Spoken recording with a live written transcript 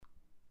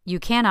You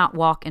cannot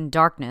walk in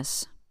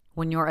darkness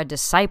when you're a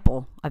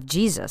disciple of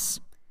Jesus.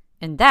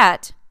 And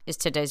that is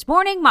today's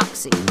Morning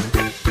Moxie.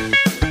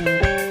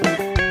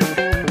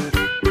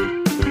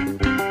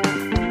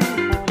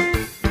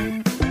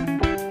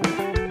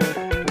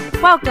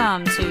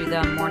 Welcome to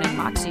the Morning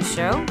Moxie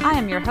Show. I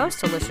am your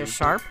host, Alicia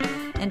Sharp,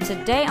 and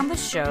today on the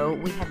show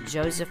we have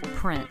Joseph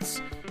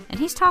Prince, and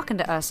he's talking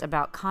to us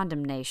about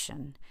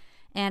condemnation.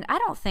 And I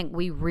don't think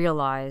we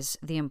realize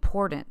the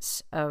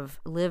importance of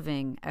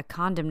living a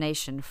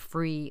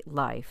condemnation-free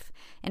life,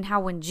 and how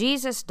when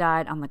Jesus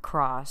died on the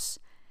cross,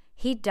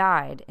 he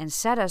died and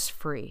set us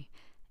free.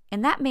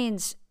 And that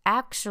means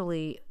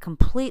actually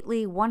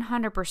completely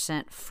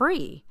 100%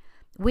 free.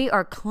 We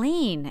are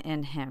clean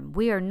in him.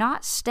 We are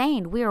not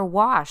stained. We are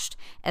washed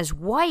as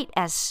white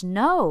as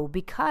snow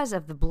because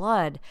of the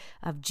blood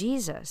of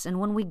Jesus. And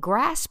when we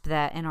grasp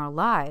that in our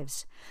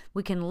lives,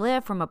 we can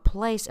live from a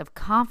place of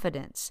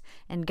confidence,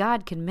 and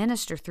God can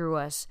minister through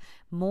us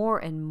more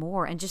and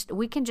more. And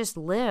we can just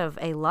live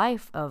a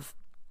life of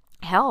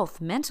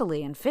health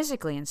mentally and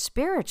physically and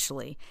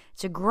spiritually.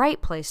 It's a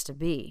great place to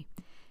be.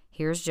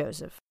 Here's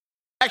Joseph.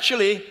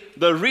 Actually,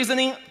 the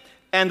reasoning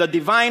and the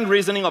divine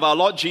reasoning of our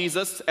Lord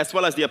Jesus, as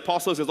well as the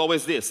apostles, is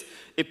always this.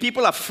 If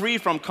people are free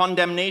from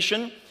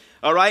condemnation,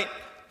 all right,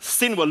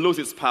 sin will lose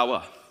its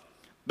power.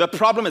 The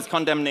problem is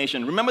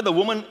condemnation. Remember the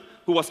woman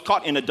who was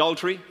caught in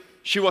adultery?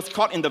 She was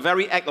caught in the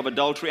very act of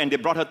adultery, and they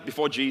brought her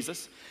before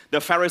Jesus.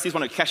 The Pharisees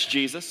want to catch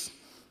Jesus.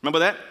 Remember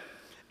that?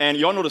 And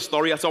you all know the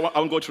story, so I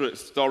won't go through the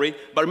story.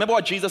 But remember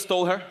what Jesus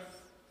told her?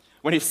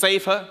 When he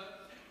saved her,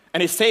 and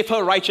he saved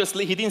her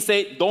righteously, he didn't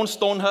say, don't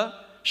stone her.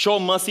 Show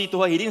mercy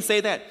to her. He didn't say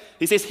that.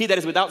 He says, he that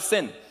is without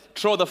sin,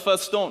 throw the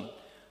first stone.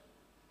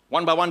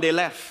 One by one, they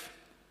left.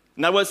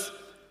 In other words,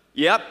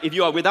 if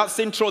you are without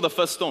sin, throw the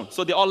first stone.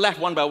 So they all left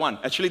one by one.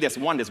 Actually, there's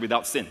one that's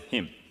without sin,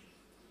 him.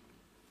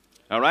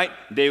 All right?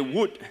 They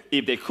would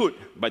if they could,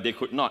 but they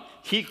could not.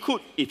 He could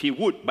if he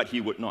would, but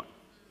he would not.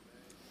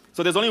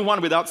 So there's only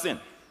one without sin.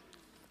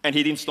 And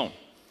he didn't stone.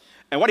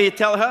 And what did he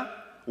tell her?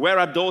 Where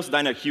are those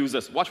thine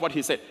accusers? Watch what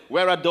he said.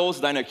 Where are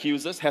those thine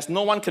accusers? Has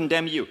no one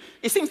condemned you?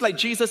 It seems like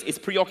Jesus is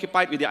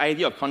preoccupied with the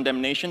idea of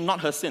condemnation,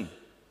 not her sin.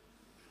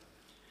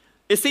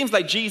 It seems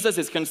like Jesus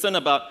is concerned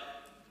about,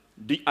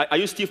 are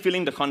you still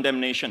feeling the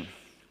condemnation?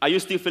 Are you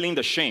still feeling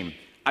the shame?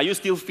 Are you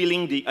still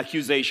feeling the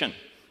accusation?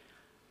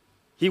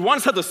 He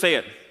wants her to say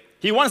it.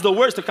 He wants the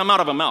words to come out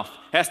of her mouth.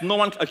 Has no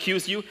one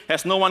accused you?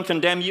 Has no one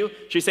condemned you?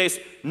 She says,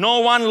 no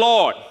one,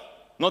 Lord.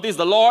 Notice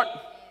the Lord.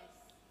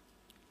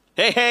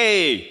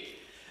 Hey.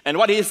 And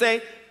what did he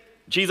say?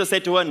 Jesus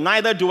said to her,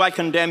 neither do I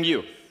condemn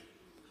you.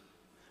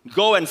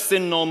 Go and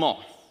sin no more.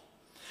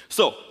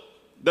 So,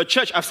 the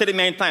church, I've said it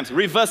many times,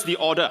 reverse the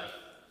order.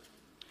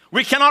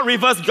 We cannot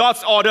reverse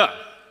God's order.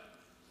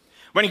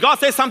 When God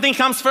says something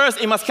comes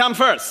first, it must come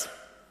first.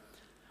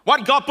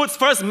 What God puts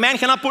first, man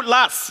cannot put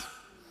last.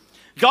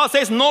 God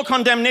says no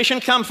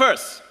condemnation, come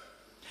first.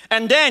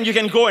 And then you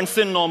can go and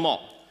sin no more.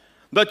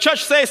 The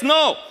church says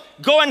no,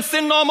 go and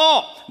sin no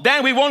more.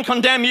 Then we won't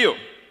condemn you.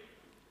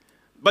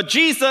 But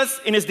Jesus,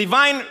 in his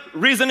divine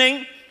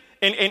reasoning,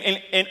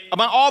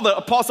 among all the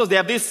apostles, they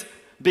have this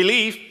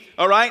belief,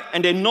 all right,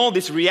 and they know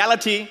this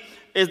reality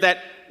is that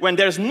when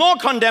there's no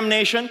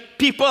condemnation,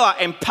 people are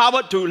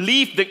empowered to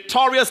live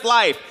victorious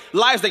lives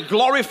that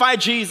glorify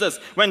Jesus.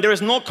 When there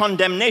is no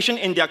condemnation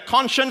in their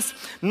conscience,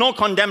 no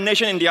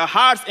condemnation in their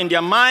hearts, in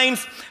their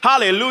minds,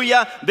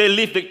 hallelujah, they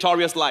live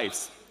victorious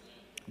lives.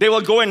 They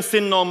will go and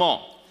sin no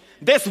more.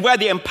 This is where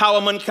the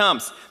empowerment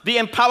comes. The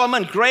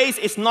empowerment, grace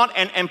is not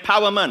an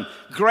empowerment.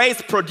 Grace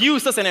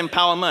produces an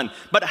empowerment.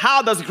 But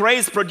how does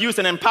grace produce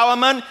an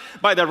empowerment?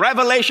 By the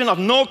revelation of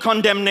no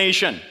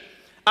condemnation.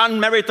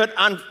 Unmerited,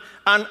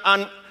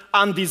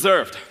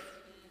 undeserved.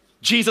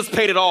 Jesus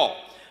paid it all.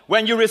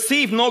 When you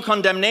receive no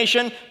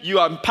condemnation, you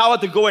are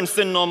empowered to go and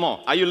sin no more.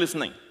 Are you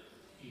listening?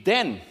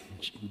 Then,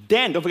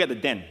 don't forget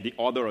the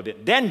order of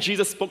it. Then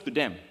Jesus spoke to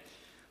them,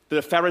 to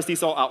the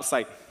Pharisees all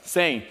outside,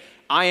 saying,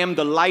 I am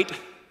the light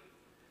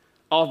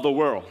of the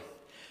world.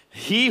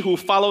 He who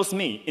follows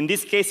me, in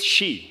this case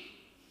she,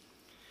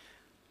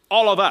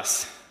 all of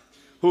us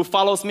who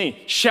follows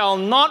me, shall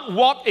not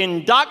walk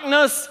in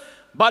darkness,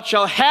 but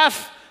shall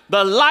have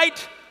the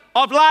light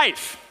of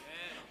life.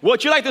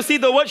 Would you like to see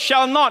the word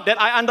shall not that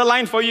I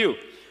underlined for you?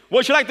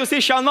 Would you like to see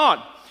shall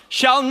not?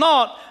 Shall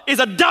not is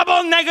a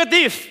double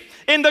negative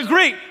in the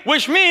Greek,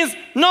 which means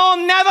no,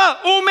 never,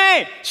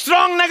 ume,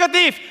 strong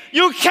negative.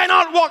 You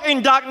cannot walk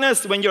in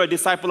darkness when you're a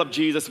disciple of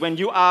Jesus. When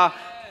you are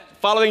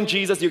following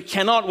Jesus, you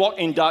cannot walk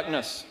in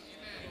darkness.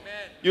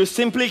 You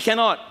simply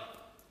cannot.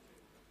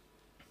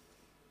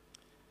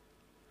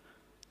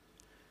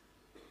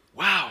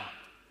 Wow.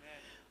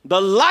 The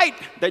light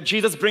that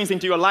Jesus brings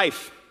into your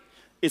life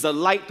is a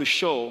light to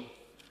show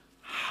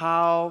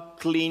how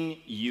clean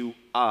you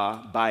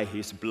are by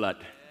his blood.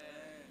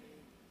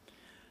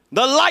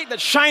 The light that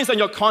shines on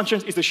your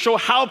conscience is to show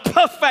how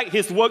perfect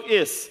his work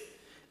is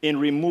in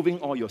removing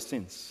all your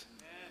sins.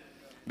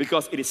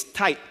 Because it is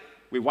tied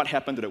with what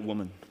happened to that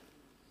woman.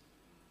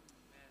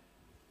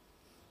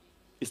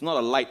 It's not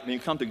a light when you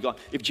come to God.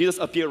 If Jesus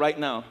appeared right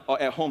now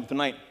or at home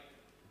tonight,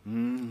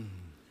 don't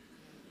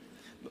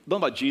know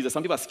about Jesus.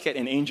 Some people are scared.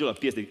 An angel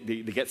appears,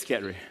 they get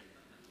scared. Right?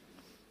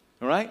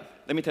 All right?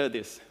 Let me tell you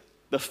this.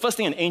 The first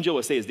thing an angel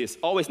will say is this,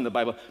 always in the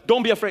Bible,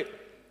 don't be afraid.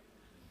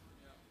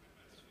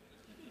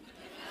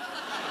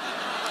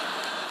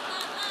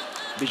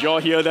 Did you all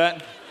hear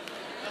that?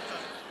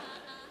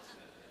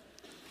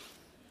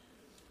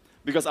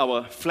 Because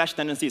our flesh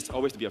tendency is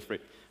always to be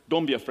afraid.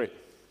 Don't be afraid.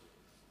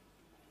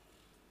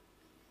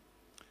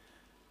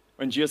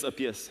 When Jesus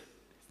appears,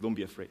 don't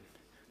be afraid.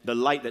 The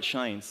light that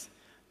shines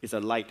is a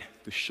light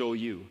to show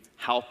you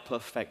how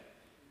perfect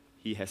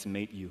He has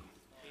made you,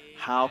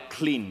 how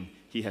clean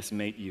He has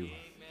made you,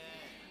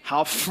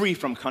 how free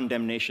from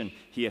condemnation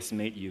He has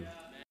made you.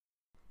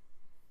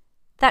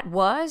 That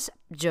was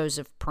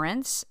Joseph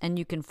Prince, and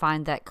you can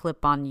find that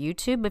clip on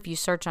YouTube if you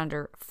search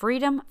under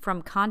Freedom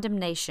from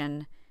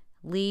Condemnation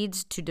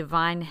Leads to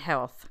Divine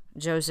Health,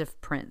 Joseph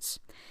Prince.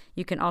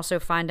 You can also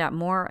find out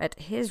more at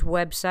his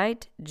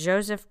website,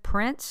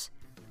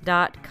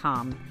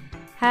 josephprince.com.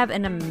 Have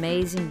an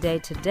amazing day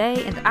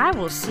today, and I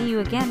will see you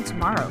again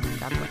tomorrow.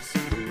 God bless.